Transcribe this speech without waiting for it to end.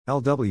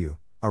LW,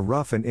 a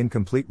rough and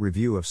incomplete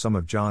review of some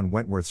of John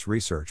Wentworth's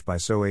research by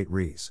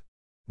So8res.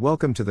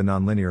 Welcome to the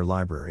Nonlinear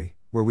Library,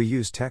 where we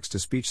use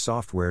text-to-speech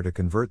software to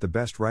convert the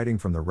best writing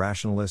from the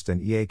rationalist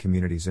and EA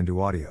communities into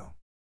audio.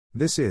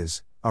 This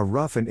is a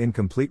rough and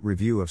incomplete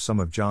review of some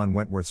of John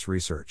Wentworth's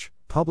research,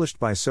 published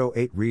by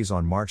So8res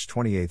on March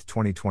 28,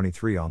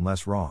 2023 on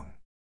Less Wrong.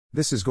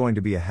 This is going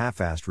to be a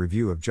half-assed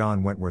review of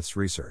John Wentworth's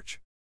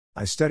research.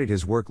 I studied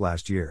his work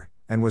last year,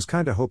 and was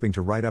kinda hoping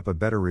to write up a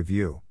better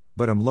review,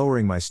 but I'm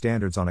lowering my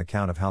standards on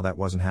account of how that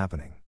wasn't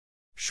happening.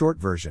 Short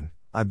version,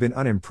 I've been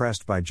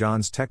unimpressed by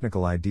John's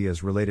technical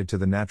ideas related to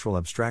the natural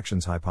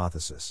abstractions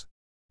hypothesis.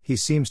 He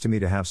seems to me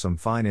to have some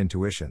fine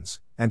intuitions,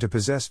 and to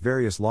possess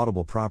various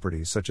laudable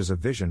properties such as a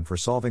vision for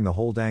solving the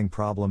whole dang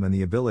problem and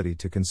the ability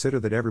to consider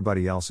that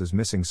everybody else is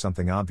missing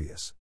something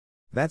obvious.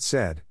 That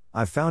said,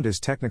 I've found his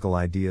technical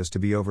ideas to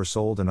be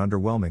oversold and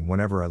underwhelming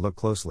whenever I look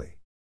closely.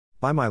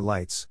 By my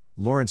lights,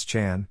 Lawrence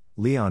Chan,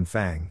 Leon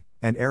Fang,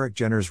 and Eric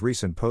Jenner's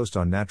recent post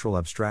on natural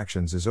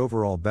abstractions is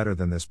overall better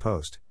than this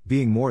post,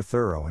 being more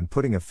thorough and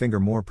putting a finger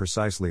more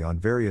precisely on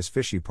various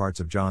fishy parts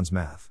of John's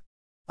math.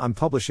 I'm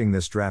publishing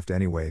this draft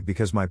anyway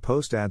because my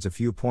post adds a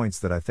few points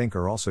that I think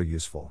are also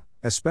useful,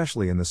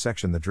 especially in the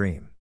section The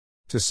Dream.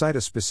 To cite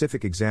a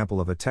specific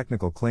example of a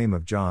technical claim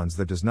of John's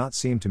that does not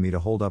seem to me to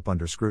hold up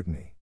under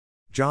scrutiny.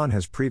 John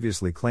has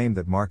previously claimed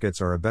that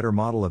markets are a better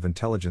model of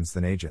intelligence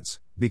than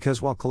agents,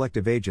 because while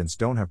collective agents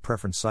don't have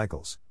preference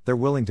cycles, they're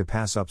willing to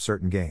pass up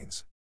certain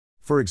gains.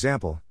 For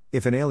example,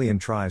 if an alien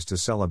tries to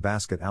sell a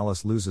basket,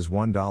 Alice loses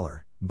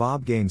 $1,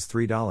 Bob gains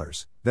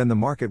 $3, then the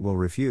market will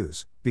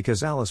refuse,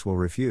 because Alice will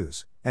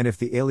refuse, and if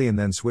the alien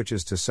then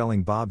switches to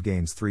selling Bob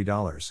gains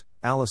 $3,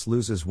 Alice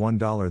loses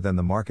 $1, then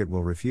the market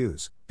will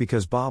refuse,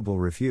 because Bob will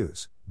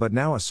refuse, but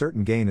now a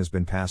certain gain has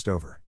been passed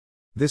over.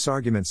 This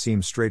argument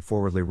seems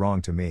straightforwardly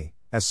wrong to me,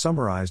 as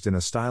summarized in a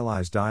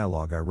stylized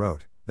dialogue I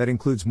wrote, that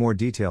includes more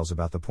details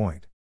about the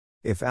point.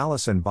 If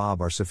Alice and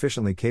Bob are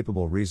sufficiently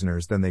capable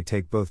reasoners, then they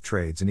take both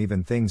trades and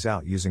even things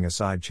out using a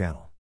side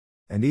channel.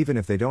 And even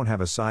if they don't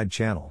have a side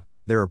channel,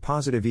 there are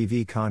positive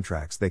EV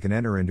contracts they can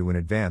enter into in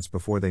advance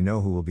before they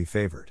know who will be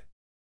favored.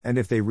 And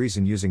if they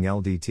reason using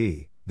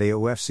LDT, they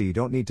OFC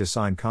don't need to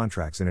sign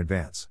contracts in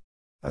advance.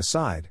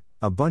 Aside,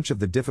 a bunch of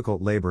the difficult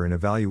labor in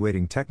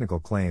evaluating technical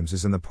claims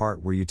is in the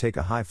part where you take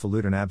a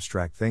highfalutin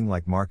abstract thing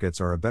like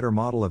markets are a better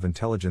model of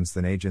intelligence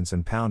than agents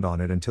and pound on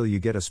it until you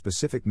get a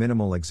specific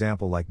minimal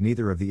example like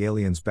neither of the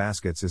aliens'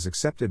 baskets is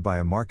accepted by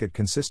a market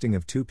consisting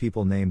of two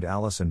people named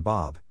Alice and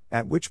Bob,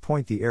 at which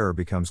point the error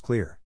becomes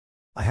clear.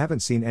 I haven't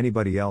seen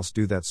anybody else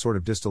do that sort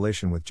of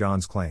distillation with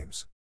John's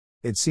claims.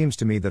 It seems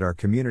to me that our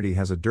community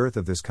has a dearth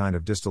of this kind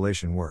of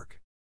distillation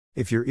work.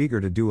 If you're eager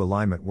to do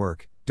alignment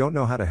work, don't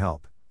know how to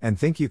help, and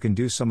think you can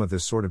do some of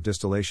this sort of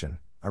distillation,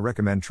 I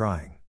recommend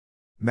trying.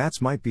 Mats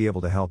might be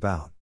able to help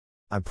out.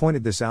 I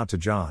pointed this out to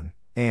John,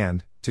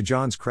 and, to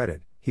John's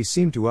credit, he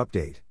seemed to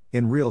update,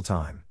 in real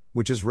time,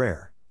 which is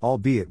rare,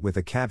 albeit with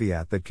a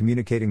caveat that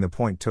communicating the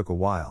point took a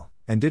while,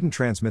 and didn't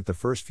transmit the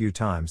first few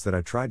times that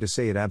I tried to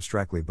say it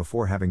abstractly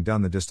before having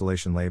done the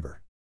distillation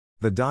labor.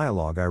 The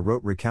dialogue I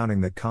wrote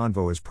recounting that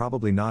convo is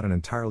probably not an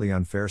entirely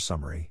unfair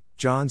summary.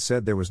 John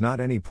said there was not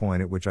any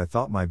point at which I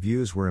thought my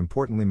views were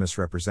importantly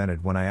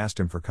misrepresented when I asked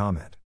him for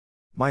comment.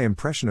 My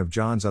impression of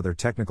John's other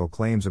technical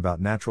claims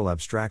about natural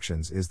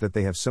abstractions is that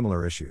they have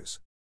similar issues.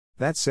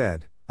 That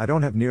said, I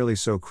don't have nearly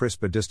so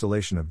crisp a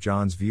distillation of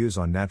John's views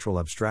on natural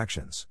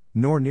abstractions,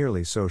 nor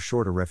nearly so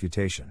short a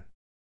refutation.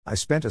 I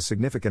spent a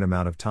significant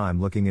amount of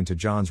time looking into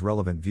John's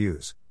relevant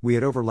views. We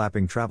had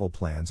overlapping travel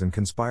plans and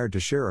conspired to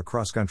share a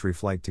cross-country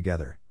flight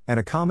together, and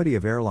a comedy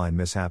of airline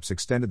mishaps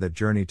extended that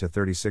journey to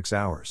 36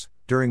 hours.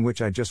 During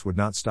which I just would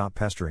not stop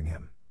pestering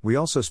him. We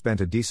also spent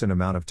a decent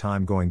amount of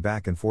time going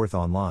back and forth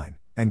online,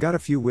 and got a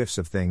few whiffs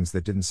of things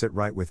that didn't sit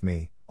right with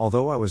me,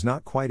 although I was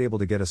not quite able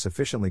to get a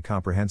sufficiently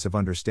comprehensive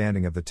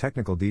understanding of the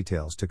technical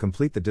details to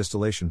complete the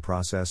distillation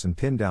process and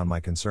pin down my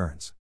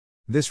concerns.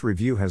 This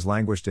review has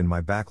languished in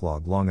my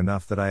backlog long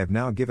enough that I have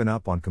now given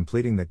up on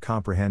completing that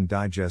comprehend,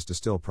 digest,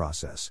 distill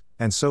process,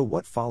 and so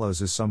what follows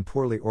is some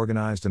poorly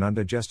organized and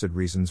undigested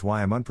reasons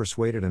why I'm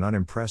unpersuaded and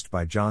unimpressed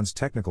by John's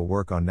technical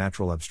work on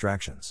natural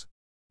abstractions.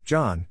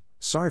 John,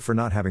 sorry for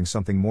not having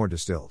something more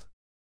distilled.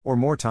 Or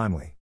more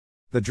timely.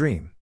 The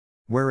Dream.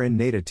 Wherein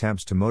Nate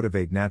attempts to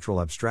motivate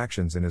natural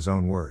abstractions in his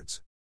own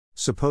words.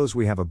 Suppose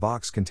we have a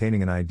box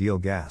containing an ideal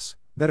gas,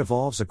 that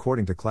evolves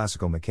according to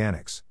classical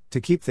mechanics, to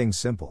keep things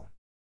simple.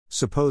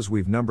 Suppose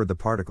we've numbered the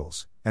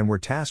particles, and we're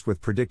tasked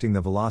with predicting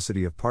the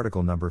velocity of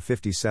particle number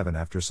 57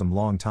 after some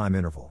long time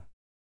interval.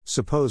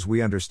 Suppose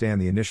we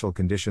understand the initial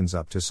conditions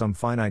up to some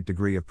finite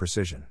degree of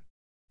precision.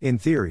 In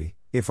theory,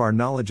 if our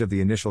knowledge of the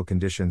initial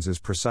conditions is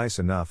precise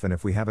enough and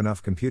if we have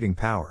enough computing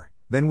power,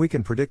 then we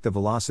can predict the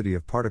velocity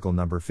of particle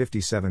number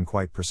 57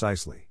 quite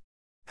precisely.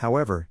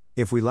 However,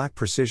 if we lack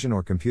precision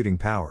or computing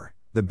power,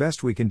 the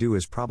best we can do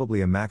is probably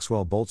a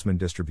Maxwell-Boltzmann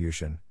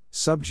distribution,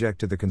 subject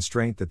to the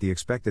constraint that the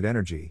expected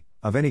energy,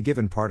 of any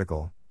given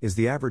particle, is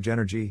the average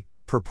energy,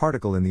 per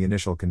particle in the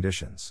initial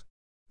conditions.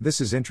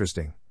 This is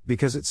interesting,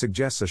 because it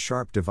suggests a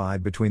sharp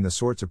divide between the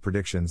sorts of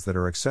predictions that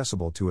are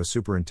accessible to a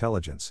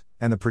superintelligence,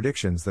 and the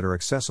predictions that are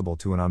accessible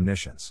to an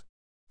omniscience.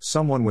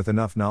 Someone with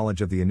enough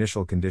knowledge of the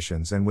initial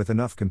conditions and with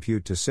enough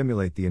compute to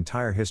simulate the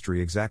entire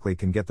history exactly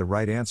can get the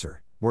right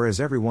answer,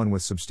 whereas everyone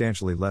with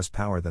substantially less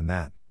power than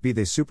that, be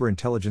they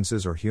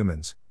superintelligences or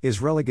humans,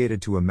 is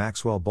relegated to a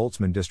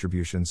Maxwell-Boltzmann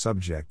distribution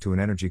subject to an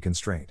energy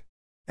constraint.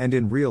 And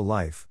in real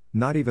life,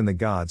 not even the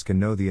gods can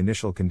know the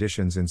initial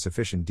conditions in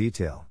sufficient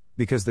detail,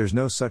 because there's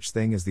no such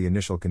thing as the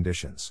initial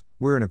conditions.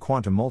 We're in a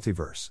quantum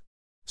multiverse.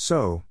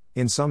 So,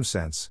 in some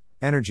sense,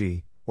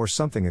 energy, or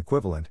something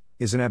equivalent,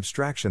 is an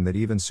abstraction that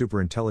even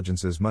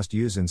superintelligences must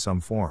use in some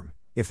form,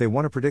 if they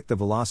want to predict the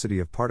velocity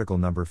of particle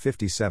number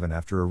 57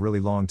 after a really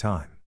long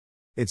time.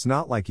 It's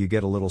not like you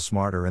get a little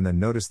smarter and then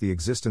notice the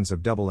existence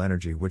of double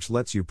energy which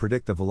lets you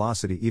predict the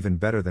velocity even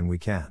better than we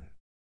can.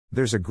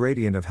 There's a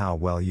gradient of how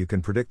well you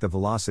can predict the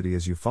velocity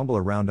as you fumble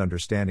around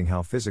understanding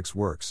how physics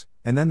works,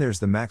 and then there's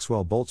the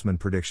Maxwell-Boltzmann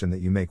prediction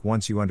that you make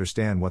once you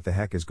understand what the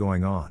heck is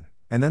going on,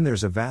 and then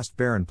there's a vast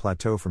barren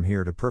plateau from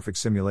here to perfect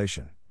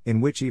simulation,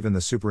 in which even the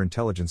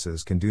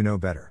superintelligences can do no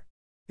better.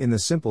 In the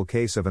simple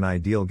case of an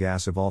ideal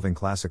gas evolving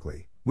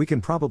classically, we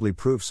can probably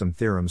prove some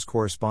theorems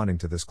corresponding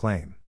to this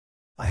claim.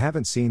 I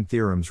haven't seen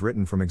theorems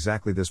written from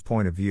exactly this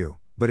point of view,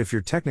 but if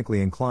you're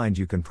technically inclined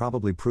you can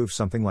probably prove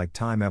something like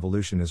time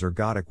evolution is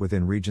ergodic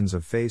within regions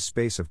of phase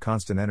space of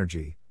constant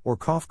energy, or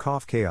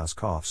chaos,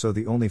 so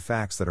the only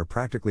facts that are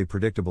practically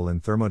predictable in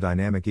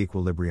thermodynamic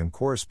equilibrium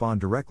correspond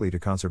directly to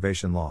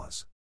conservation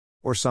laws.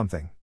 Or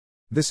something.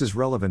 This is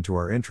relevant to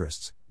our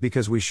interests,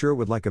 because we sure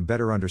would like a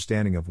better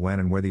understanding of when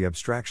and where the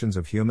abstractions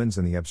of humans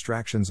and the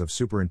abstractions of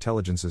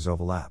superintelligences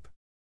overlap.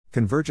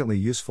 Convergently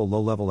useful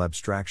low-level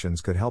abstractions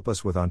could help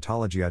us with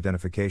ontology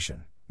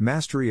identification.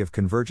 Mastery of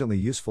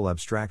convergently useful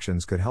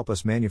abstractions could help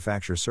us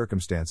manufacture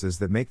circumstances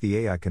that make the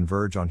AI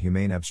converge on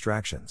humane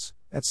abstractions,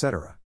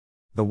 etc.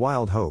 The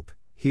wild hope,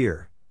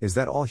 here, is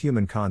that all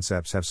human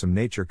concepts have some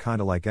nature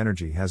kinda like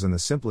energy has in the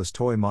simplest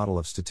toy model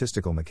of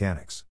statistical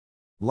mechanics.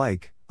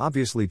 Like,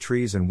 obviously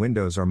trees and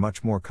windows are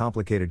much more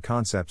complicated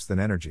concepts than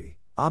energy.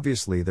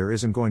 Obviously there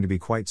isn't going to be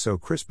quite so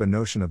crisp a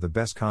notion of the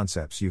best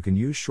concepts you can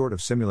use short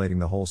of simulating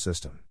the whole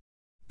system.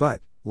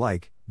 But,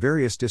 like,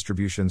 various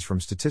distributions from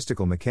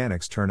statistical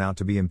mechanics turn out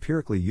to be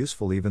empirically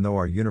useful even though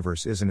our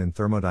universe isn't in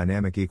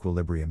thermodynamic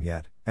equilibrium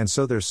yet, and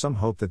so there's some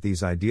hope that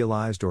these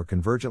idealized or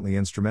convergently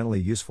instrumentally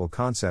useful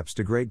concepts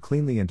degrade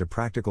cleanly into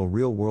practical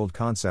real-world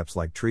concepts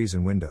like trees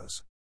and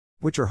windows,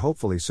 which are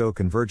hopefully so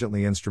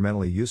convergently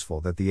instrumentally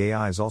useful that the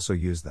AIs also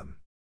use them.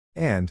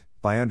 And,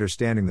 by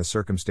understanding the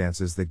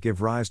circumstances that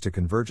give rise to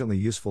convergently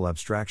useful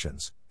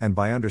abstractions, and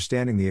by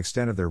understanding the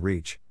extent of their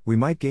reach, we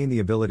might gain the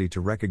ability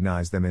to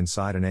recognize them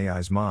inside an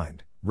AI's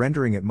mind,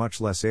 rendering it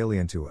much less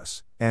alien to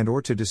us, and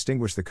or to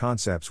distinguish the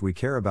concepts we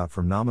care about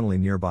from nominally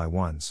nearby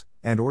ones,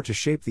 and or to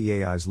shape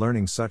the AI's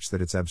learning such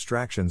that its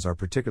abstractions are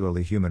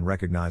particularly human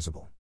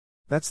recognizable.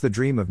 That's the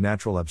dream of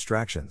natural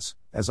abstractions,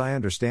 as I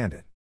understand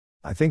it.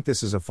 I think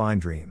this is a fine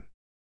dream.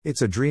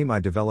 It's a dream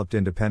I developed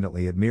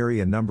independently at MIRI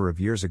a number of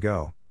years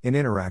ago, in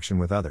interaction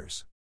with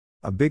others.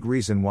 A big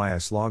reason why I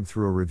slogged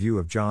through a review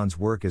of John's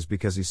work is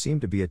because he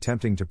seemed to be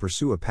attempting to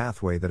pursue a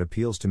pathway that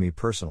appeals to me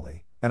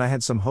personally, and I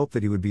had some hope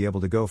that he would be able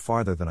to go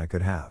farther than I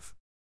could have.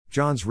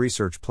 John's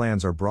research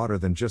plans are broader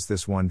than just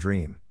this one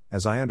dream,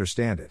 as I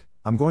understand it.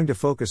 I'm going to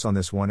focus on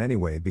this one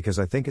anyway because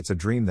I think it's a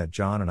dream that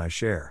John and I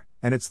share,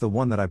 and it's the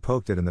one that I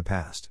poked at in the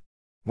past.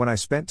 When I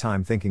spent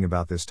time thinking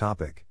about this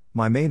topic,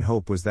 my main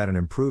hope was that an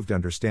improved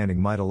understanding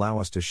might allow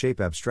us to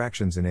shape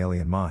abstractions in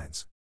alien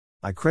minds.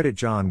 I credit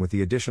John with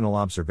the additional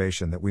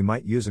observation that we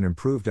might use an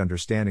improved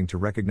understanding to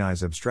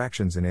recognize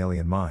abstractions in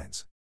alien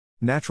minds.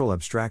 Natural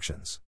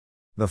abstractions.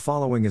 The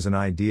following is an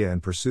idea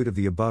in pursuit of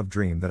the above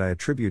dream that I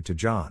attribute to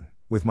John,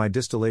 with my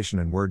distillation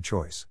and word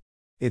choice.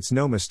 It's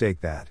no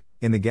mistake that,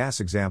 in the gas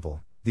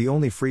example, the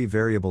only free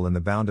variable in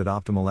the bounded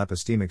optimal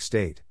epistemic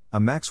state, a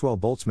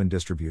Maxwell-Boltzmann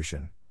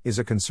distribution, is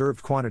a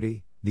conserved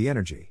quantity, the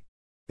energy.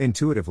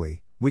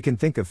 Intuitively, we can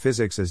think of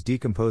physics as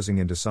decomposing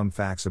into some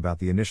facts about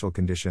the initial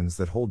conditions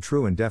that hold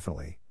true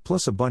indefinitely,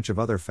 plus a bunch of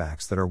other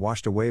facts that are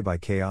washed away by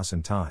chaos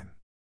and time.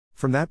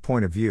 From that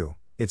point of view,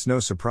 it's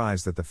no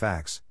surprise that the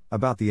facts,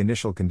 about the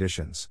initial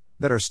conditions,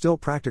 that are still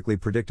practically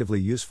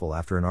predictively useful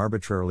after an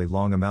arbitrarily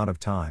long amount of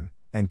time,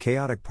 and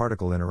chaotic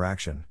particle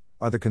interaction,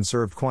 are the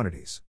conserved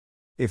quantities.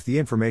 If the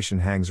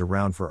information hangs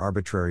around for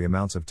arbitrary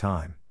amounts of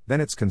time,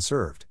 then it's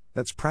conserved.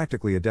 That's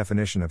practically a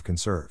definition of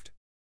conserved.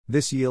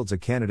 This yields a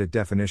candidate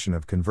definition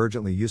of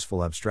convergently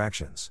useful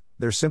abstractions.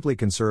 They're simply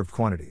conserved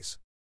quantities.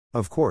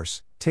 Of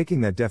course,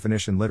 taking that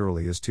definition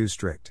literally is too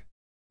strict.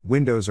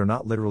 Windows are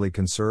not literally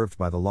conserved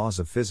by the laws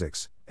of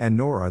physics, and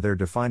nor are their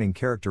defining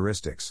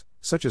characteristics,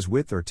 such as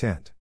width or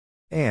tint.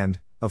 And,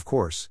 of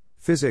course,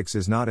 physics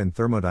is not in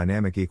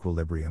thermodynamic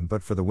equilibrium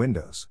but for the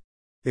windows.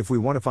 If we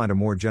want to find a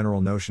more general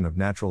notion of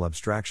natural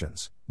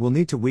abstractions, we'll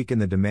need to weaken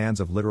the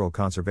demands of literal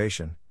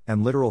conservation,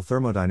 and literal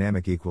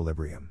thermodynamic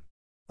equilibrium.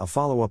 A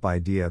follow-up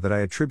idea that I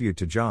attribute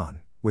to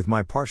John, with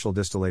my partial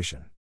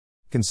distillation.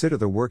 Consider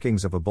the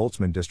workings of a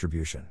Boltzmann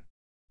distribution.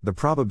 The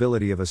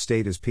probability of a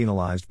state is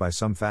penalized by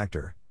some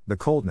factor, the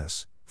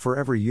coldness, for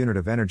every unit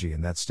of energy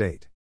in that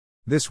state.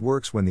 This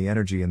works when the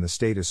energy in the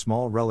state is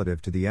small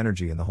relative to the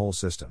energy in the whole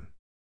system.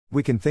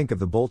 We can think of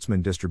the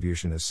Boltzmann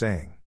distribution as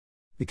saying,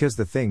 because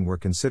the thing we're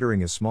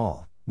considering is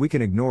small, we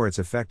can ignore its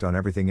effect on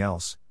everything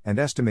else, and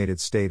estimate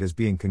its state as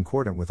being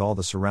concordant with all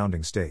the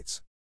surrounding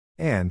states.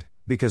 And,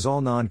 because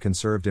all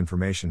non-conserved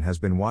information has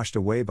been washed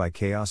away by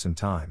chaos and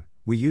time,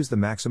 we use the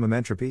maximum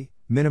entropy,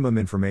 minimum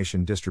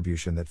information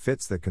distribution that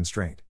fits that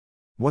constraint.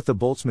 What the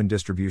Boltzmann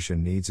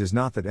distribution needs is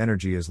not that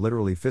energy is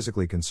literally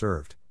physically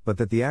conserved, but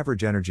that the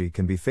average energy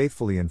can be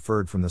faithfully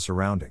inferred from the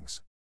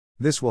surroundings.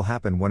 This will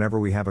happen whenever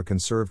we have a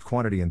conserved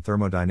quantity in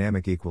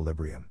thermodynamic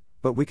equilibrium,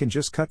 but we can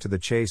just cut to the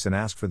chase and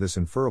ask for this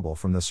inferable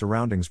from the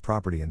surroundings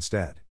property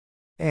instead.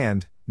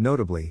 And,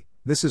 notably,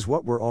 this is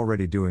what we're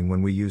already doing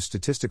when we use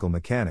statistical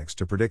mechanics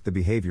to predict the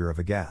behavior of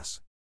a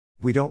gas.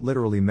 We don't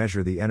literally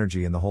measure the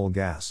energy in the whole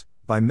gas,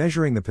 by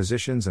measuring the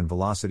positions and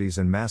velocities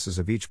and masses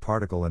of each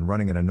particle and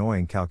running an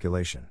annoying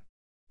calculation.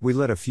 We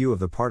let a few of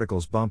the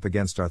particles bump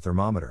against our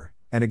thermometer,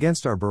 and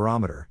against our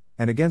barometer,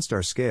 and against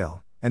our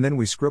scale, and then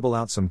we scribble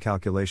out some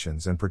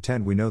calculations and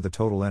pretend we know the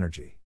total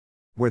energy.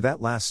 Where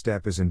that last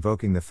step is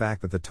invoking the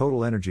fact that the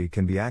total energy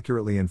can be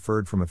accurately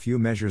inferred from a few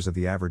measures of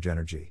the average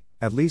energy,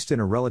 at least in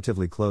a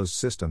relatively closed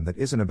system that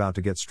isn't about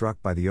to get struck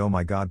by the oh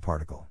my god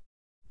particle.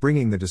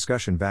 Bringing the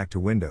discussion back to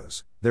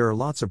windows, there are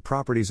lots of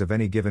properties of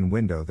any given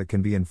window that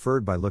can be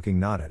inferred by looking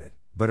not at it,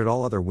 but at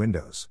all other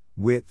windows: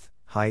 width,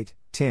 height,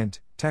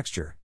 tint,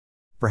 texture.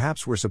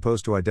 Perhaps we're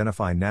supposed to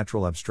identify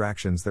natural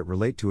abstractions that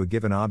relate to a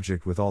given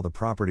object with all the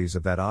properties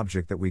of that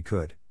object that we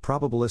could,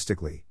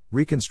 probabilistically,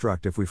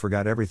 reconstruct if we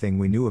forgot everything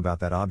we knew about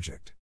that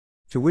object.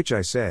 To which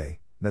I say,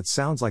 that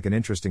sounds like an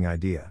interesting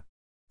idea.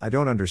 I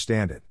don't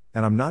understand it,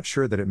 and I'm not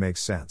sure that it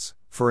makes sense.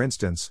 For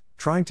instance,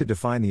 trying to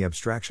define the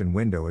abstraction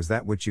window as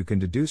that which you can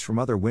deduce from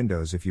other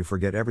windows if you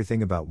forget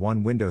everything about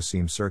one window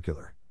seems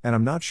circular, and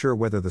I'm not sure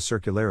whether the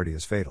circularity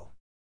is fatal.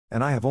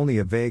 And I have only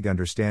a vague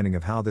understanding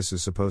of how this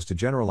is supposed to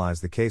generalize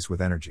the case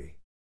with energy.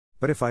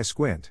 But if I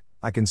squint,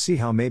 I can see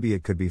how maybe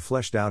it could be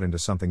fleshed out into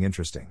something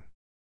interesting.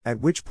 At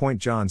which point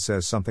John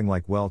says something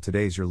like, well,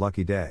 today's your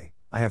lucky day,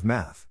 I have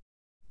math.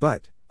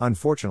 But,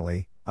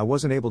 unfortunately, I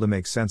wasn't able to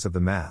make sense of the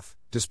math,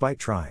 despite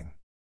trying.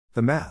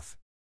 The math.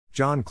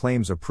 John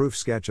claims a proof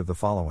sketch of the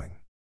following.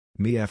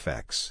 Me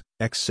fx,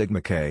 x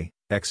sigma k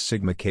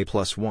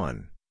plus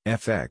 1,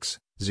 fx,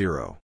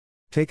 0.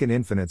 Take an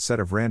infinite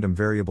set of random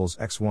variables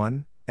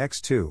x1,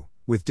 x2,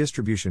 with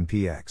distribution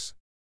px.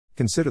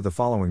 Consider the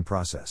following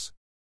process.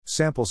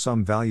 Sample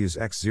some values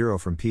x0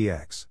 from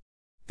px.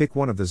 Pick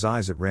one of the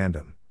xi's at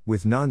random,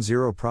 with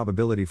non-zero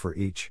probability for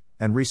each,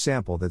 and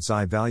resample that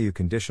xi value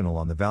conditional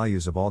on the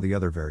values of all the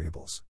other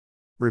variables.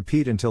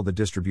 Repeat until the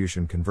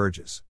distribution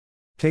converges.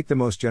 Take the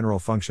most general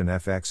function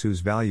fx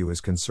whose value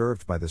is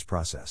conserved by this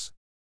process.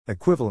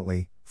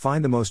 Equivalently,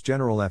 find the most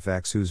general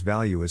fx whose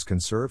value is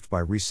conserved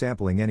by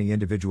resampling any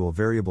individual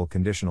variable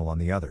conditional on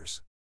the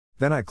others.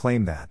 Then I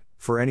claim that,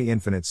 for any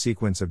infinite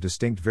sequence of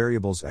distinct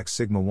variables x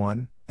sigma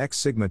 1, x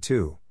sigma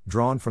 2,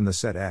 drawn from the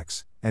set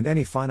x, and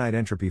any finite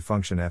entropy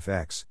function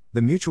fx,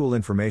 the mutual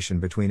information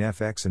between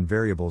fx and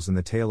variables in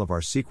the tail of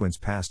our sequence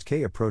past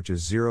k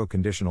approaches 0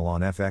 conditional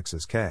on fx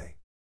as k.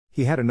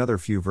 He had another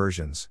few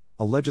versions,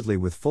 allegedly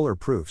with fuller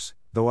proofs,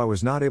 though I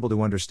was not able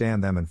to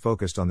understand them and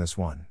focused on this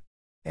one.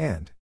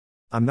 And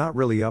I'm not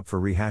really up for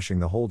rehashing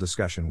the whole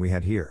discussion we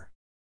had here.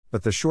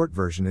 But the short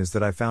version is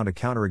that I found a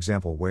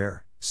counterexample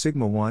where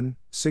sigma 1,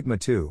 sigma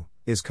 2,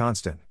 is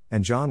constant,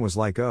 and John was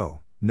like,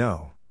 oh,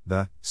 no,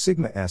 the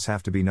sigma s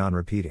have to be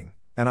non-repeating.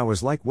 And I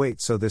was like,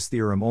 wait, so this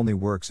theorem only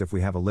works if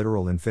we have a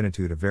literal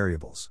infinitude of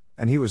variables?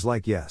 And he was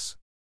like, yes.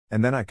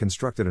 And then I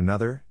constructed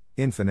another,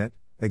 infinite,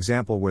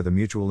 example where the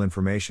mutual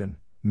information,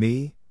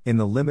 me, in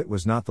the limit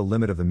was not the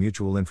limit of the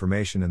mutual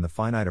information in the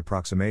finite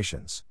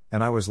approximations,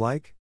 and I was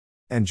like?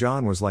 And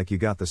John was like, you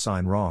got the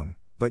sign wrong,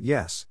 but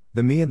yes,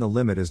 the me in the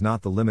limit is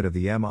not the limit of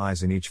the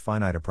mi's in each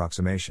finite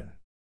approximation.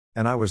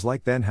 And I was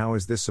like, then how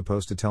is this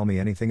supposed to tell me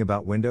anything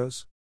about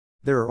windows?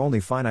 There are only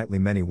finitely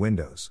many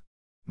windows.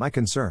 My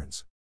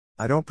concerns.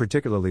 I don't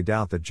particularly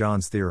doubt that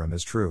John's theorem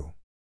is true.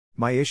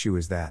 My issue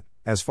is that,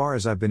 as far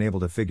as I've been able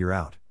to figure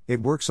out,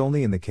 it works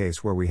only in the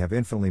case where we have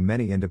infinitely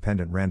many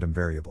independent random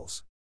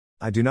variables.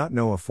 I do not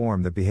know a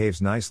form that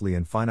behaves nicely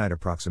in finite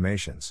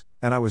approximations,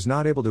 and I was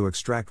not able to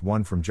extract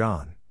one from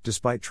John,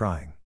 despite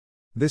trying.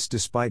 This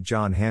despite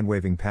John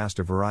hand-waving past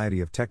a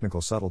variety of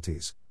technical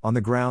subtleties, on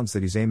the grounds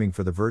that he's aiming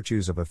for the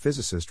virtues of a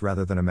physicist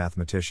rather than a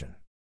mathematician.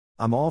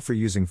 I'm all for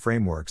using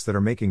frameworks that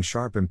are making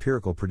sharp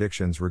empirical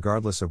predictions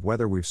regardless of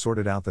whether we've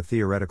sorted out the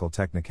theoretical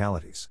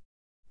technicalities.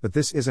 But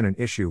this isn't an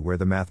issue where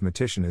the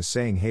mathematician is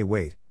saying, hey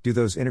wait, do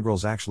those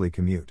integrals actually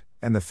commute,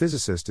 and the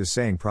physicist is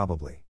saying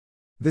probably.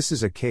 This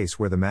is a case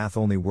where the math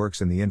only works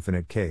in the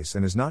infinite case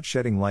and is not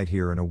shedding light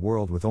here in a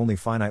world with only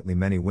finitely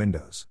many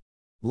windows.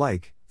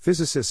 Like,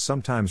 physicists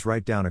sometimes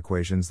write down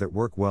equations that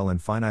work well in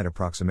finite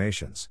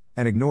approximations,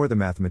 and ignore the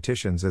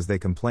mathematicians as they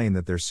complain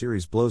that their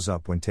series blows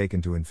up when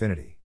taken to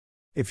infinity.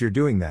 If you're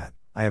doing that,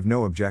 I have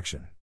no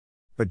objection.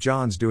 But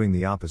John's doing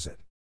the opposite.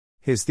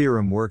 His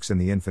theorem works in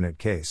the infinite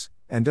case,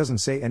 and doesn't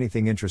say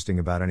anything interesting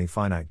about any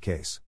finite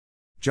case.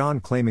 John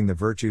claiming the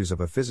virtues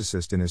of a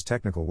physicist in his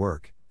technical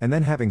work, and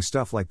then having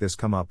stuff like this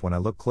come up when I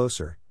look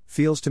closer,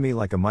 feels to me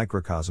like a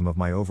microcosm of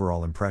my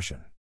overall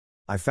impression.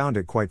 I found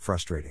it quite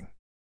frustrating.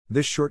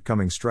 This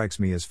shortcoming strikes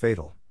me as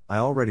fatal. I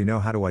already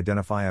know how to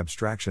identify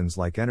abstractions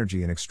like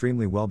energy in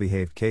extremely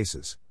well-behaved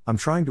cases. I'm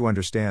trying to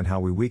understand how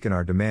we weaken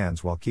our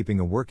demands while keeping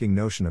a working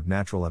notion of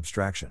natural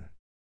abstraction.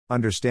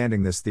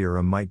 Understanding this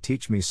theorem might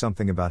teach me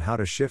something about how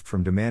to shift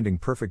from demanding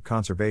perfect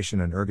conservation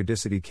and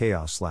ergodicity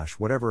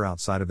chaos/whatever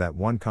outside of that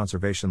one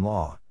conservation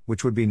law,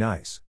 which would be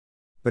nice.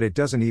 But it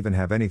doesn't even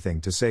have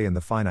anything to say in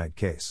the finite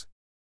case.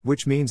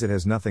 Which means it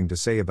has nothing to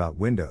say about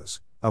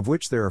windows, of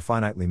which there are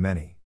finitely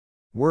many.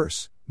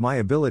 Worse, my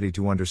ability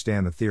to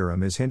understand the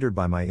theorem is hindered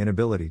by my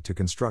inability to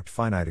construct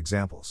finite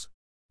examples.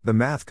 The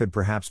math could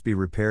perhaps be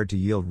repaired to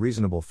yield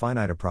reasonable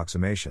finite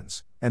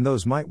approximations, and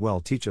those might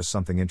well teach us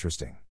something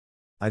interesting.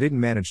 I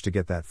didn't manage to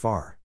get that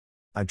far.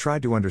 I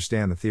tried to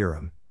understand the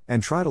theorem,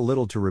 and tried a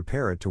little to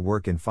repair it to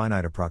work in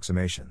finite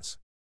approximations.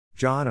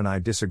 John and I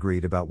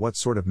disagreed about what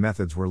sort of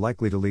methods were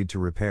likely to lead to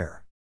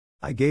repair.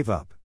 I gave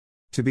up.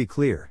 To be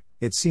clear,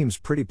 it seems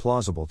pretty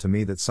plausible to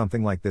me that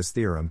something like this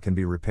theorem can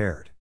be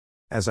repaired.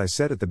 As I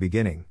said at the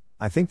beginning,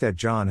 I think that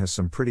John has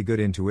some pretty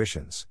good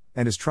intuitions,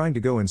 and is trying to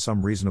go in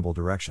some reasonable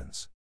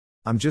directions.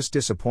 I'm just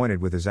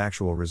disappointed with his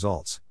actual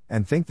results,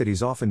 and think that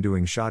he's often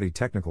doing shoddy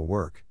technical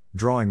work,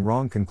 drawing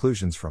wrong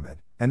conclusions from it,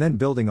 and then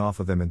building off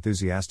of them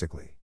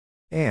enthusiastically.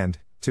 And,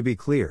 to be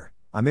clear,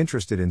 I'm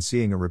interested in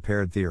seeing a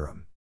repaired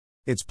theorem.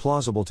 It's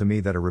plausible to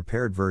me that a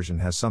repaired version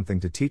has something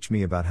to teach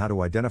me about how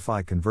to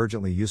identify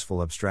convergently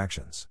useful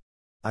abstractions.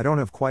 I don't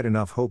have quite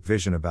enough hope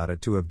vision about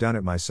it to have done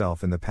it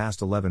myself in the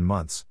past 11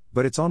 months,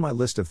 but it's on my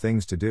list of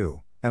things to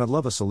do, and I'd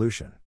love a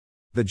solution.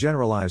 The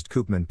generalized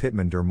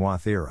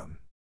Koopman-Pittman-Dermois theorem.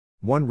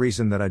 One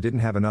reason that I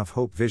didn't have enough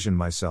hope vision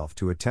myself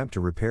to attempt to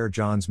repair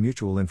John's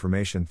mutual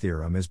information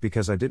theorem is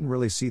because I didn't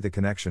really see the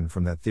connection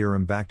from that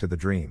theorem back to the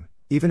dream,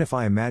 even if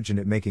I imagine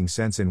it making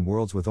sense in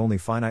worlds with only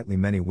finitely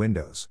many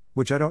windows,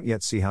 which I don't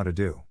yet see how to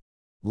do.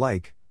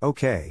 Like,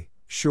 okay,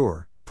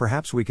 sure,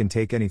 perhaps we can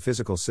take any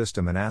physical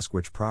system and ask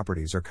which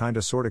properties are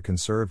kinda sorta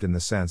conserved in the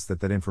sense that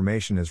that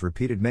information is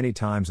repeated many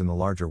times in the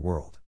larger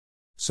world.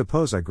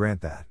 Suppose I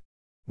grant that.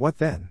 What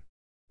then?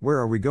 Where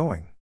are we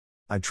going?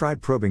 I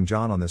tried probing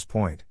John on this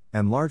point,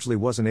 and largely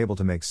wasn't able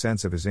to make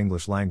sense of his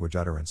English language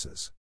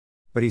utterances.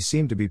 But he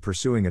seemed to be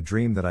pursuing a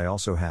dream that I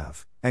also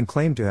have, and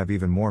claimed to have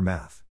even more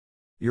math.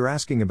 You're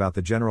asking about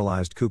the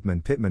generalized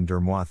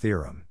Koopman-Pittman-Dermois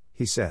theorem,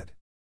 he said.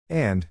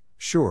 And,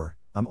 sure,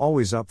 I'm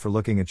always up for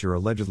looking at your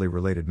allegedly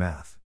related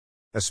math.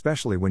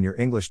 Especially when your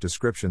English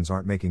descriptions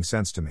aren't making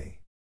sense to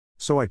me.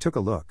 So I took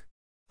a look.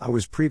 I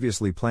was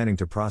previously planning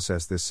to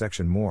process this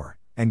section more,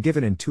 and give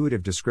an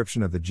intuitive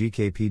description of the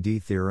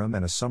GKPD theorem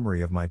and a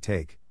summary of my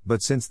take,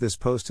 but since this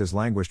post has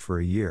languished for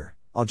a year,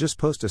 I'll just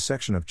post a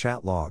section of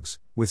chat logs,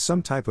 with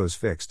some typos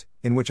fixed,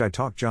 in which I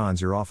talk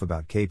John's ear off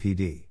about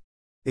KPD.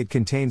 It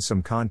contains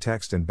some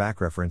context and back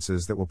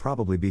references that will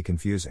probably be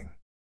confusing.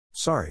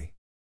 Sorry.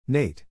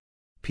 Nate.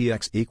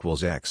 Px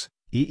equals x,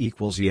 e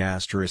equals e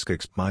asterisk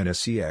x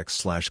minus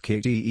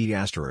cx/kde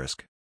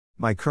asterisk.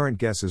 My current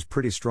guess is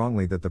pretty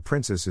strongly that the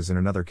princess is in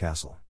another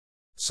castle.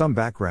 Some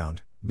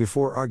background,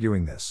 before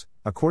arguing this.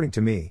 According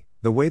to me,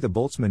 the way the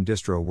Boltzmann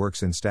distro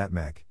works in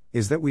StatMech,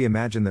 is that we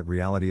imagine that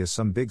reality is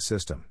some big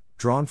system,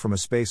 drawn from a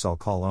space I'll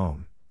call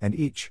ohm, and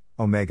each,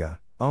 omega,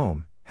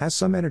 ohm, has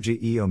some energy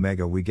E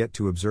omega we get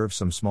to observe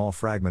some small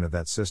fragment of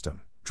that system,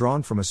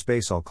 drawn from a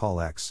space I'll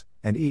call x,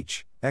 and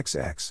each,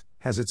 xx,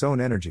 has its own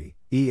energy,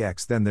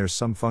 Ex then there's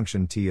some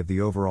function t of the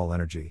overall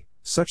energy,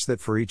 such that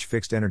for each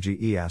fixed energy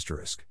E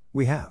asterisk,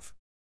 we have.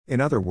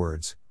 In other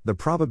words, the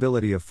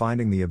probability of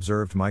finding the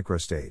observed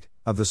microstate,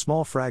 of the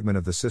small fragment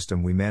of the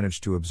system we manage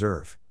to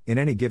observe, in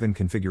any given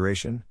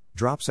configuration,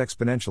 drops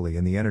exponentially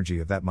in the energy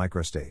of that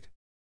microstate.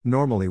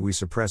 Normally we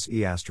suppress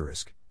E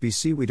asterisk,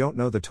 BC we don't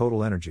know the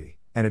total energy,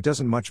 and it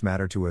doesn't much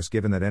matter to us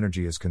given that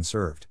energy is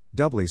conserved,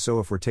 doubly so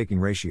if we're taking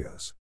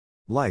ratios.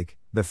 Like,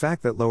 the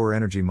fact that lower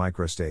energy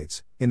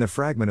microstates, in the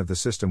fragment of the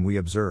system we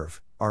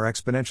observe, are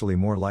exponentially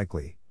more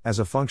likely, as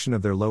a function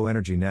of their low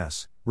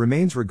energy-ness,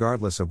 remains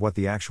regardless of what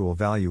the actual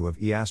value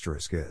of E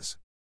asterisk is.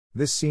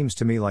 This seems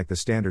to me like the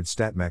standard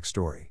StatMech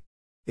story.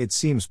 It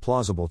seems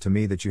plausible to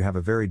me that you have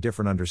a very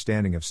different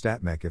understanding of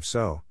StatMech. If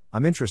so,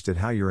 I'm interested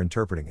how you're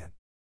interpreting it.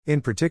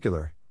 In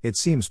particular, it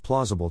seems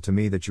plausible to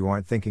me that you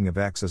aren't thinking of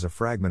X as a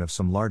fragment of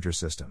some larger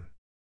system.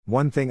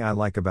 One thing I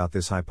like about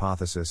this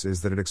hypothesis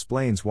is that it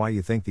explains why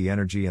you think the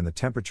energy and the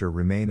temperature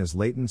remain as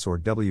latents or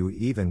W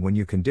even when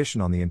you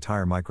condition on the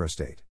entire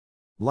microstate.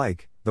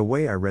 Like, the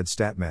way I read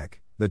StatMech,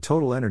 the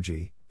total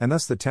energy, and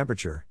thus the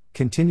temperature,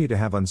 continue to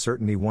have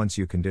uncertainty once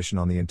you condition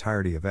on the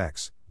entirety of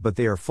X, but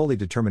they are fully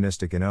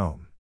deterministic in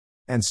ohm.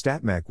 And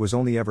StatMech was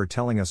only ever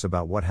telling us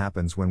about what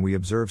happens when we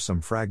observe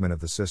some fragment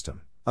of the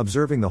system,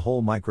 observing the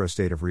whole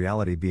microstate of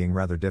reality being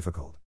rather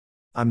difficult.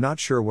 I'm not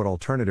sure what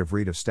alternative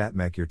read of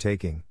StatMech you're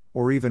taking,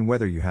 or even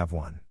whether you have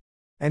one.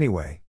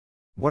 Anyway,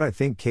 What I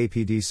think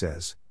KPD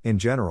says, in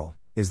general,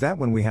 is that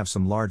when we have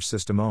some large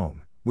system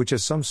ohm, which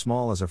is some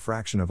small as a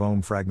fraction of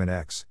ohm fragment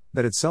x,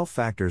 that itself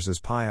factors as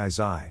pi I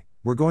xi,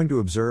 we're going to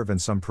observe in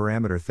some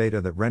parameter theta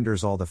that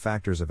renders all the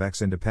factors of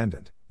x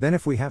independent. Then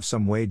if we have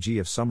some way g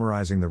of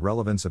summarizing the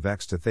relevance of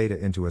x to theta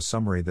into a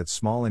summary that's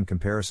small in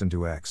comparison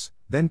to x,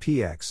 then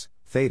px,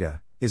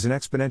 theta, is an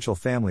exponential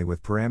family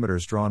with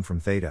parameters drawn from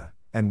theta,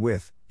 and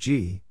with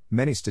g,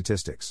 many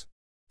statistics.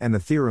 And the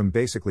theorem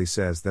basically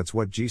says that's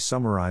what g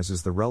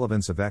summarizes the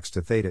relevance of x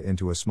to theta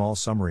into a small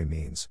summary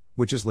means,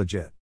 which is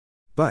legit.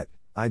 But,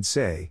 I'd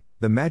say,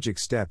 the magic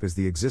step is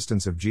the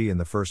existence of g in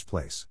the first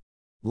place.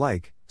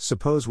 Like,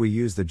 suppose we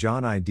use the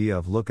John idea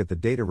of look at the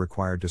data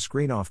required to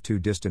screen off two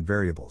distant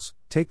variables,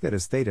 take that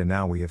as theta,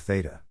 now we have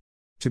theta.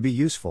 To be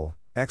useful,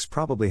 x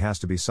probably has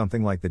to be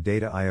something like the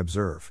data I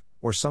observe,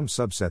 or some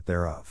subset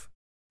thereof.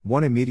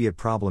 One immediate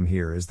problem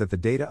here is that the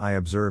data I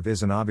observe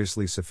isn't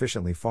obviously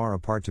sufficiently far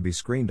apart to be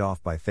screened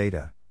off by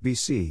theta,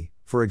 bc.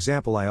 For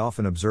example, I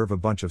often observe a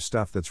bunch of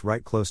stuff that's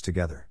right close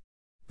together.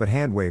 But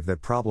handwave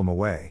that problem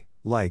away,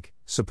 like,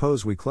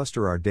 suppose we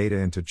cluster our data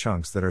into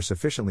chunks that are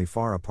sufficiently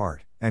far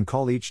apart, and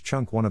call each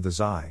chunk one of the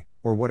xi,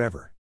 or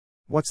whatever.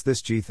 What's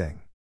this g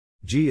thing?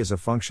 G is a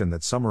function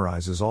that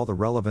summarizes all the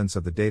relevance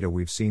of the data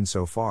we've seen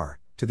so far,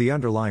 to the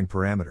underlying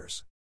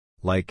parameters.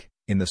 Like,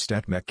 in the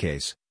StatMech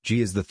case,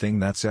 G is the thing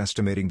that's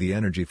estimating the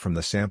energy from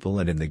the sample,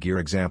 and in the gear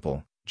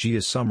example, G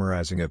is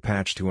summarizing a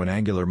patch to an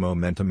angular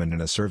momentum, and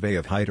in a survey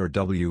of height or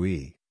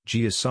WE,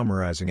 G is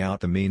summarizing out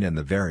the mean and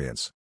the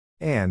variance.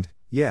 And,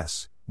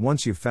 yes,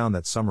 once you've found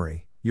that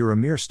summary, you're a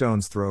mere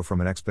stone's throw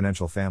from an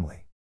exponential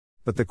family.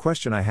 But the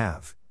question I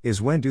have,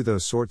 is when do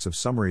those sorts of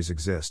summaries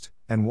exist,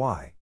 and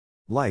why?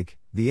 Like,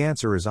 the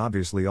answer is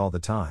obviously all the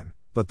time,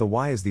 but the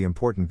why is the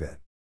important bit.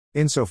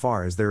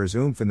 Insofar as there is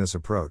oomph in this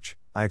approach,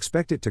 I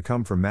expect it to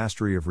come from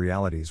mastery of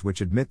realities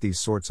which admit these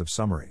sorts of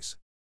summaries.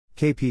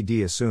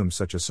 KPD assumes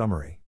such a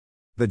summary.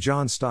 The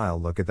John-style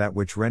look at that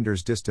which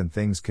renders distant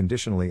things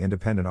conditionally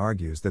independent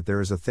argues that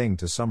there is a thing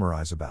to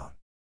summarize about.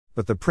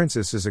 But the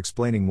princess is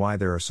explaining why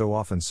there are so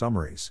often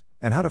summaries,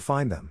 and how to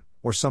find them,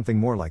 or something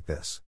more like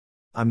this.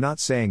 I'm not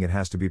saying it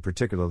has to be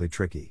particularly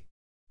tricky.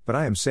 But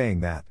I am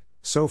saying that,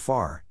 so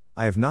far,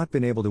 I have not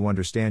been able to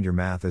understand your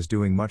math as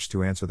doing much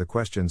to answer the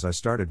questions I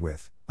started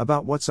with,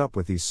 about what's up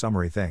with these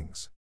summary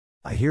things.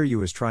 I hear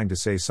you as trying to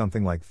say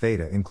something like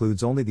theta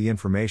includes only the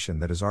information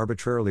that is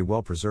arbitrarily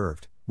well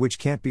preserved, which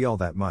can't be all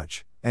that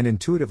much, and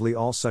intuitively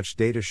all such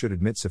data should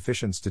admit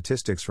sufficient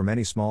statistics from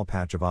any small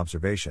patch of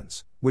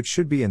observations, which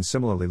should be in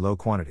similarly low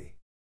quantity.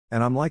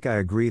 And I'm like, I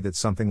agree that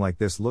something like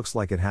this looks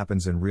like it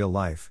happens in real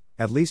life,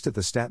 at least at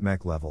the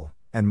StatMech level,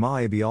 and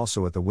maybe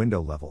also at the window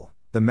level.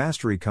 The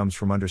mastery comes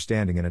from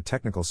understanding in a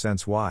technical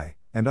sense why,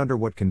 and under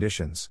what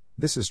conditions,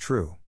 this is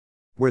true.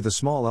 Where the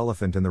small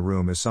elephant in the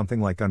room is something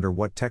like under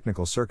what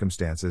technical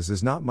circumstances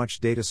is not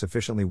much data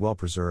sufficiently well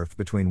preserved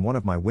between one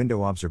of my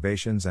window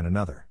observations and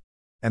another.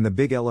 And the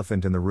big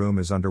elephant in the room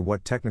is under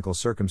what technical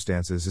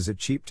circumstances is it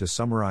cheap to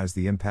summarize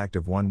the impact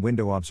of one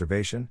window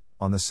observation,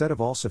 on the set of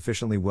all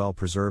sufficiently well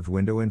preserved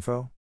window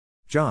info?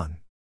 John.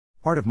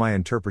 Part of my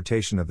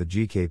interpretation of the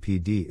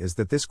GKPD is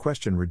that this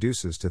question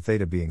reduces to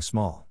theta being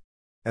small.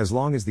 As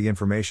long as the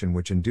information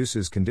which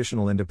induces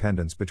conditional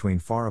independence between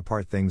far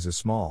apart things is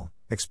small,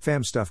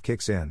 expfam stuff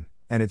kicks in,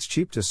 and it's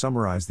cheap to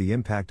summarize the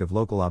impact of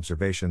local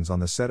observations on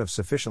the set of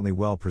sufficiently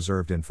well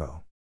preserved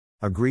info.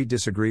 Agree,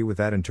 disagree with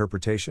that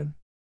interpretation?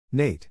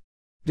 Nate.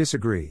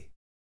 Disagree.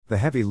 The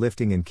heavy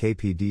lifting in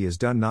KPD is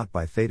done not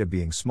by theta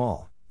being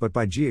small, but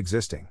by G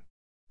existing.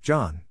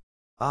 John.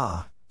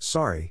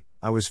 Sorry,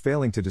 I was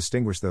failing to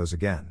distinguish those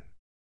again.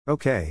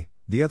 Okay,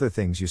 the other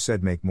things you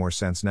said make more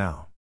sense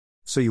now.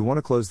 So you want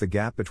to close the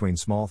gap between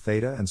small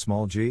theta and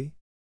small g?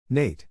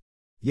 Nate.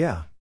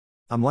 Yeah.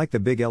 I'm like the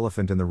big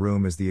elephant in the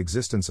room is the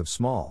existence of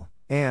small,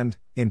 and,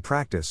 in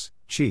practice,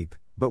 cheap,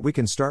 but we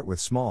can start with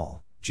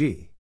small,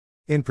 g.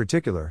 In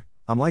particular,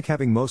 I'm like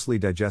having mostly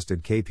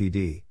digested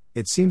KPD,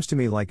 it seems to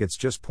me like it's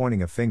just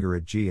pointing a finger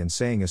at g and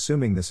saying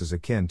assuming this is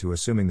akin to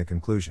assuming the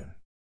conclusion.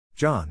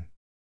 John.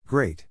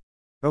 Great.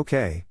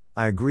 Okay,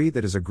 I agree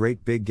that is a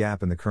great big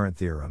gap in the current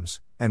theorems,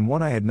 and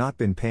one I had not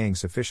been paying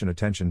sufficient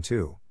attention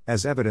to,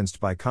 as evidenced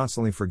by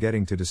constantly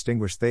forgetting to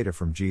distinguish theta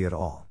from g at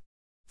all.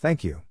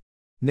 Thank you.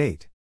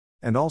 Nate.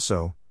 And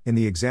also, in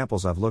the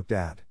examples I've looked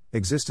at,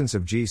 existence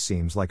of g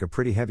seems like a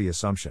pretty heavy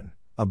assumption,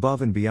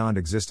 above and beyond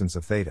existence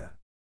of theta.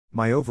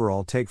 My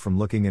overall take from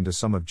looking into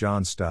some of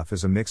John's stuff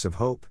is a mix of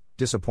hope,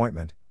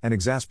 disappointment, and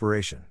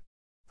exasperation.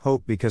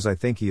 Hope because I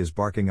think he is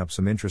barking up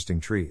some interesting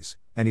trees,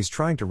 and he's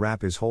trying to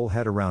wrap his whole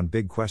head around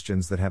big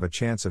questions that have a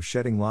chance of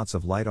shedding lots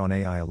of light on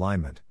AI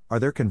alignment. Are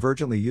there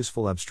convergently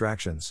useful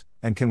abstractions,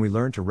 and can we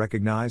learn to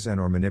recognize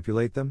and/or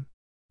manipulate them?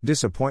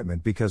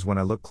 Disappointment because when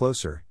I look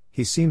closer,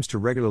 he seems to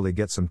regularly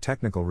get some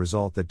technical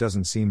result that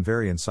doesn't seem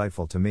very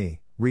insightful to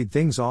me, read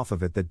things off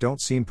of it that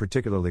don't seem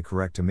particularly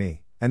correct to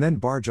me, and then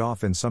barge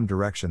off in some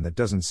direction that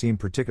doesn't seem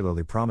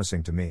particularly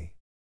promising to me.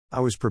 I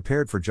was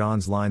prepared for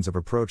John's lines of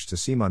approach to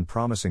seem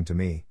unpromising to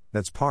me,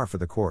 that's par for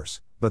the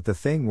course, but the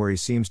thing where he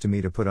seems to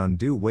me to put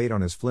undue weight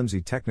on his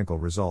flimsy technical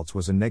results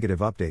was a negative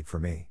update for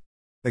me.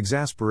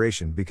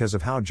 Exasperation because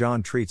of how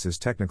John treats his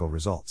technical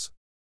results.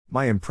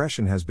 My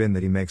impression has been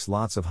that he makes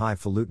lots of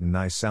highfalutin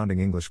nice-sounding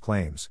English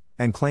claims,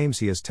 and claims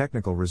he has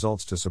technical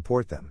results to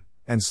support them,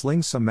 and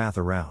slings some math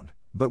around,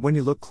 but when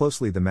you look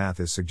closely the math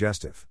is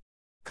suggestive.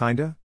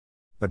 Kinda?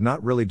 But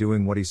not really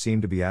doing what he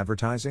seemed to be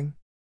advertising?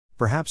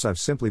 Perhaps I've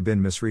simply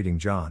been misreading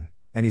John,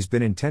 and he's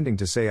been intending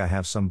to say I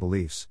have some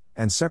beliefs,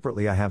 and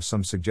separately I have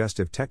some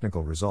suggestive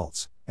technical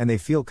results, and they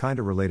feel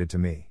kinda related to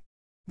me.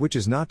 Which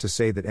is not to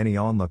say that any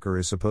onlooker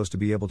is supposed to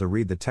be able to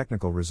read the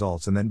technical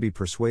results and then be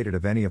persuaded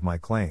of any of my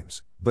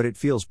claims, but it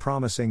feels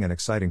promising and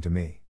exciting to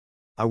me.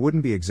 I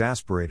wouldn't be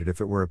exasperated if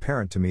it were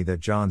apparent to me that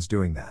John's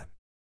doing that.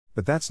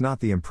 But that's not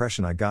the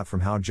impression I got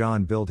from how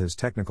John billed his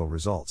technical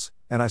results,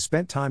 and I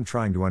spent time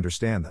trying to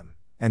understand them,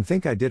 and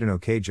think I did an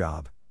okay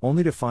job,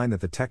 only to find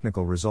that the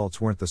technical results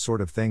weren't the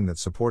sort of thing that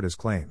support his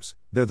claims.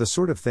 They're the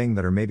sort of thing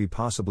that are maybe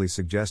possibly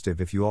suggestive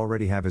if you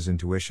already have his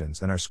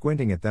intuitions and are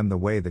squinting at them the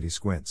way that he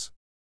squints.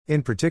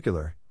 In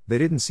particular, they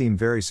didn't seem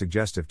very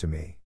suggestive to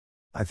me.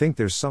 I think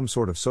there's some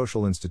sort of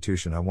social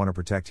institution I want to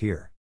protect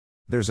here.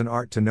 There's an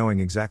art to knowing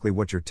exactly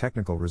what your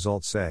technical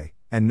results say,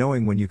 and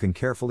knowing when you can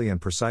carefully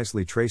and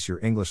precisely trace your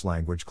English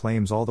language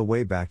claims all the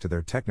way back to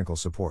their technical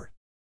support.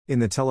 In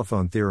the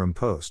telephone theorem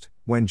post,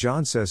 when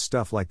John says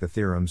stuff like the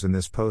theorems in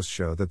this post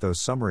show that those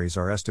summaries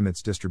are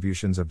estimates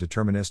distributions of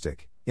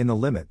deterministic, in the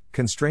limit,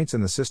 constraints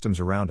in the systems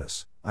around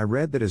us, I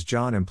read that as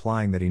John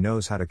implying that he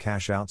knows how to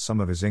cash out some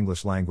of his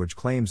English language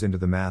claims into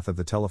the math of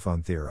the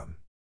telephone theorem.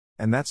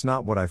 And that's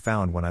not what I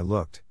found when I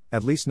looked,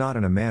 at least not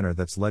in a manner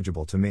that's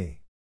legible to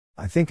me.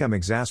 I think I'm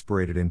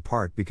exasperated in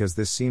part because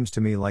this seems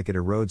to me like it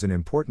erodes an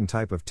important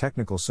type of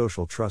technical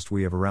social trust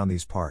we have around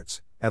these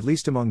parts, at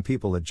least among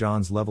people at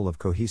John's level of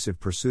cohesive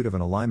pursuit of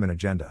an alignment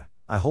agenda.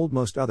 I hold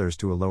most others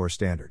to a lower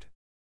standard.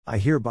 I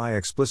hereby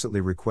explicitly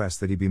request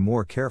that he be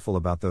more careful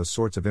about those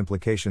sorts of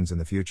implications in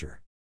the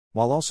future.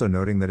 While also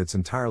noting that it's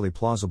entirely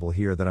plausible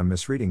here that I'm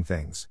misreading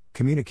things.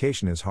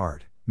 Communication is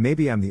hard.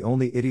 Maybe I'm the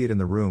only idiot in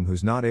the room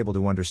who's not able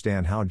to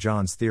understand how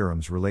John's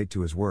theorems relate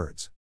to his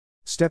words.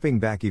 Stepping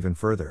back even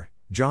further,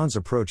 John's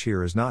approach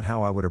here is not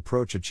how I would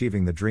approach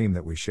achieving the dream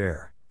that we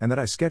share, and that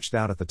I sketched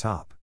out at the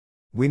top.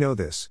 We know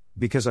this,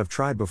 because I've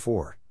tried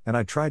before, and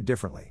I tried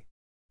differently.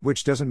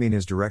 Which doesn't mean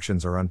his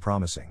directions are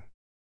unpromising.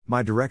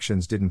 My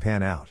directions didn't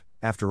pan out,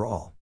 after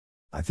all.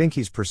 I think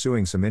he's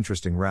pursuing some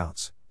interesting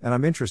routes, and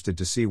I'm interested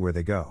to see where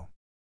they go.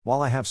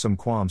 While I have some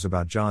qualms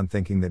about John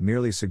thinking that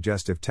merely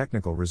suggestive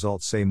technical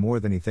results say more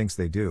than he thinks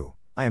they do,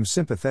 I am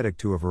sympathetic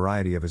to a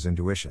variety of his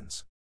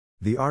intuitions.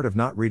 The art of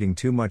not reading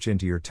too much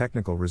into your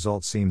technical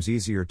results seems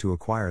easier to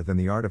acquire than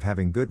the art of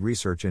having good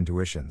research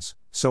intuitions,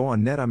 so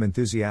on net I'm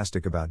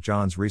enthusiastic about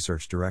John's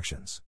research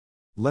directions.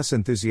 Less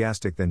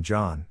enthusiastic than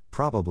John,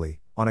 probably,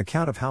 on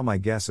account of how my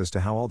guess as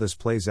to how all this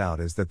plays out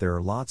is that there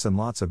are lots and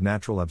lots of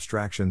natural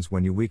abstractions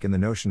when you weaken the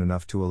notion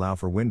enough to allow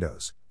for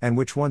windows, and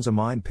which ones a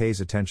mind pays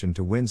attention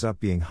to winds up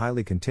being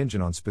highly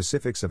contingent on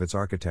specifics of its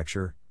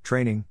architecture,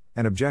 training,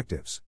 and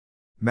objectives.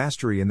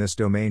 Mastery in this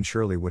domain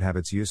surely would have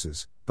its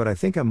uses, but I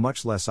think I'm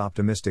much less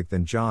optimistic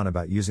than John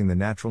about using the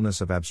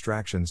naturalness of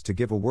abstractions to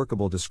give a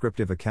workable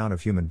descriptive account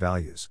of human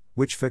values,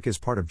 which FIC is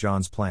part of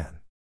John's plan.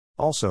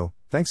 Also,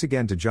 thanks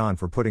again to John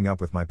for putting up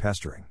with my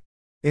pestering.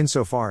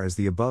 Insofar as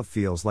the above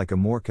feels like a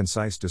more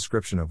concise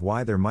description of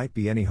why there might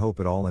be any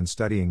hope at all in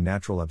studying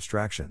natural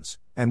abstractions,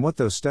 and what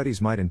those studies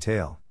might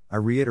entail, I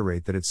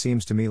reiterate that it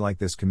seems to me like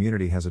this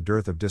community has a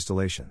dearth of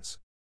distillations.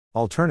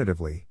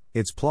 Alternatively,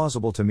 it's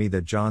plausible to me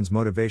that John's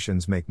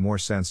motivations make more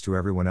sense to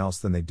everyone else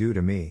than they do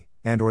to me,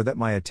 and or that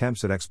my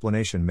attempts at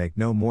explanation make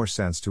no more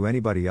sense to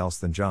anybody else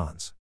than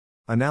John's.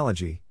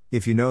 Analogy: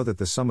 if you know that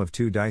the sum of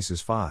two dice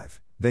is 5,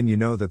 then you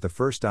know that the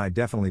first die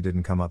definitely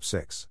didn't come up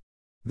 6.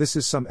 This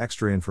is some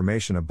extra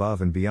information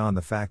above and beyond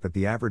the fact that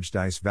the average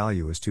dice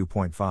value is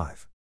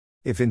 2.5.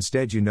 If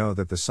instead you know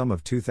that the sum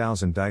of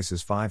 2,000 dice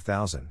is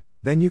 5,000,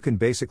 then you can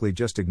basically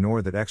just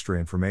ignore that extra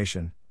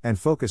information, and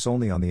focus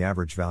only on the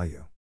average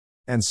value.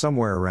 And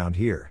somewhere around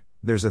here,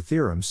 there's a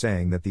theorem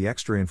saying that the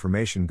extra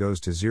information goes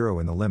to 0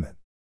 in the limit.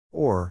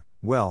 Or,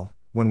 well,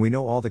 when we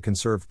know all the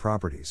conserved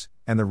properties,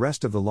 and the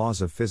rest of the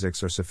laws of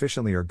physics are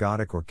sufficiently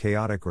ergodic or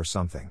chaotic or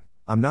something.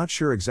 I'm not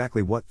sure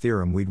exactly what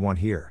theorem we'd want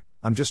here,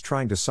 I'm just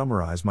trying to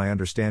summarize my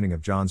understanding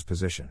of John's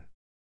position.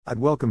 I'd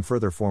welcome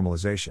further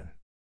formalization.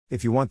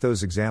 If you want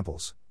those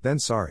examples, then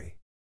sorry.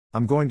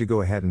 I'm going to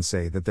go ahead and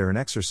say that they're an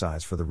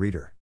exercise for the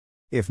reader.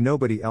 If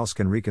nobody else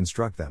can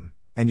reconstruct them,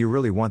 and you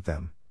really want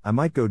them, I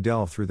might go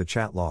delve through the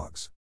chat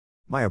logs.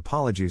 My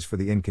apologies for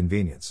the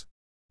inconvenience.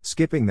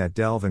 Skipping that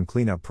delve and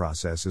cleanup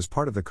process is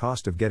part of the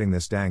cost of getting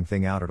this dang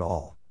thing out at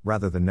all,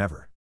 rather than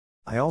never.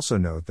 I also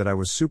note that I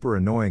was super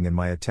annoying in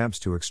my attempts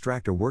to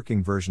extract a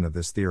working version of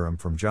this theorem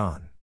from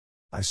John.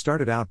 I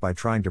started out by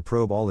trying to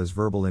probe all his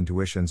verbal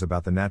intuitions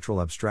about the natural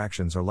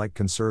abstractions are like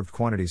conserved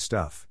quantities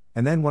stuff,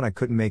 and then when I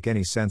couldn't make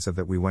any sense of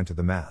that we went to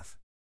the math.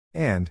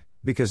 And,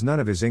 because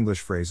none of his English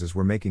phrases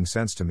were making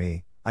sense to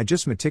me, I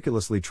just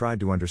meticulously tried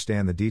to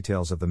understand the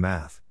details of the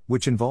math,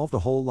 which involved a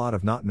whole lot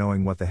of not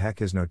knowing what the heck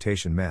his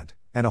notation meant,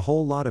 and a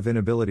whole lot of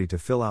inability to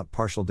fill out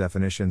partial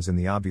definitions in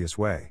the obvious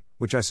way,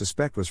 which I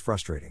suspect was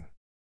frustrating.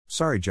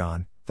 Sorry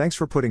John, thanks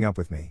for putting up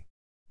with me.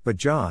 But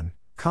John,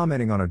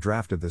 commenting on a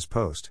draft of this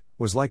post,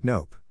 was like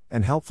nope,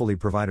 and helpfully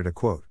provided a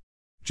quote.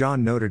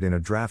 John noted in a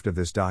draft of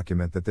this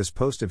document that this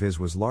post of his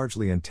was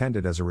largely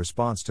intended as a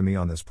response to me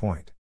on this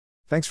point.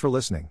 Thanks for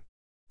listening.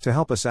 To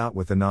help us out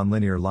with the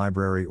Nonlinear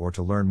Library or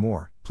to learn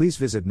more, please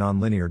visit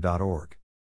nonlinear.org.